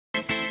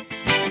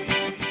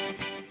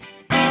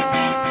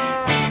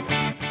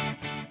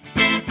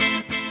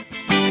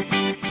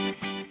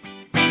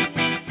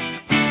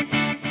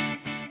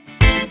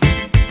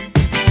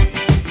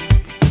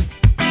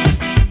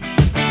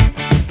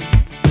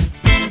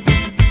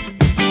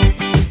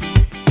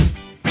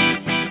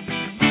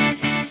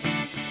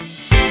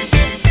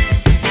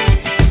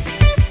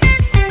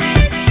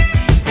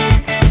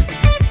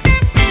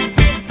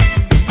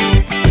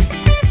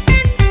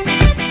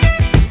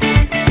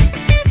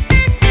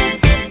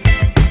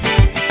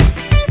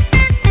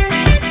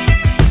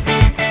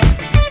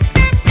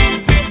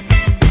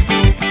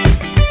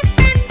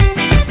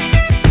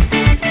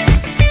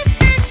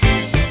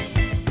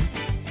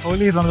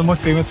is one of the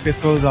most famous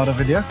festivals out of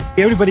India.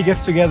 Everybody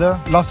gets together,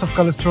 lots of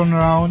colors thrown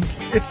around.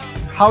 It's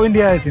how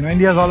India is,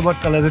 India is all about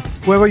colors. It's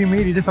whoever you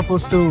meet, you're just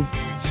supposed to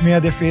smear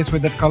their face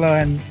with that color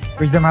and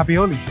wish them happy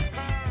Holi.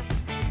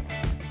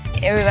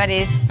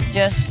 Everybody's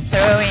just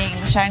throwing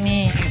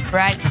shiny,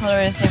 bright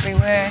colors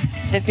everywhere.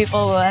 The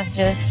people was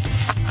just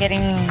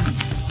getting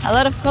a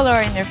lot of color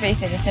in their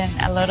faces and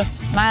a lot of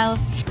smiles.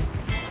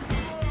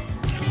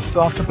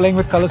 So after playing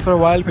with colors for a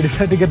while, we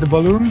decided to get the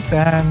balloons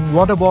and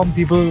water bomb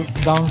people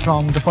down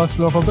from the first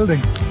floor of our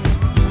building.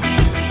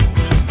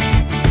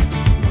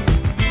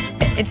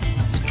 It's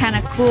kind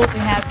of cool to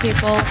have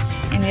people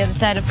in the other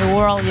side of the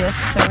world just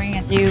staring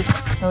at you,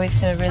 so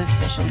it's a really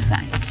special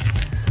sign.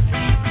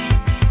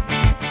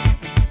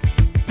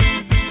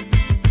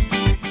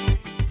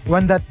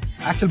 When that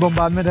actual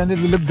bombardment ended,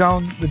 we looked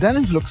down. The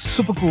Denizens look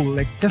super cool,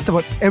 like just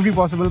about every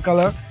possible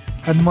color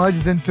and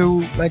merged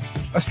into like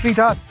a street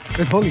art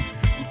with Holi.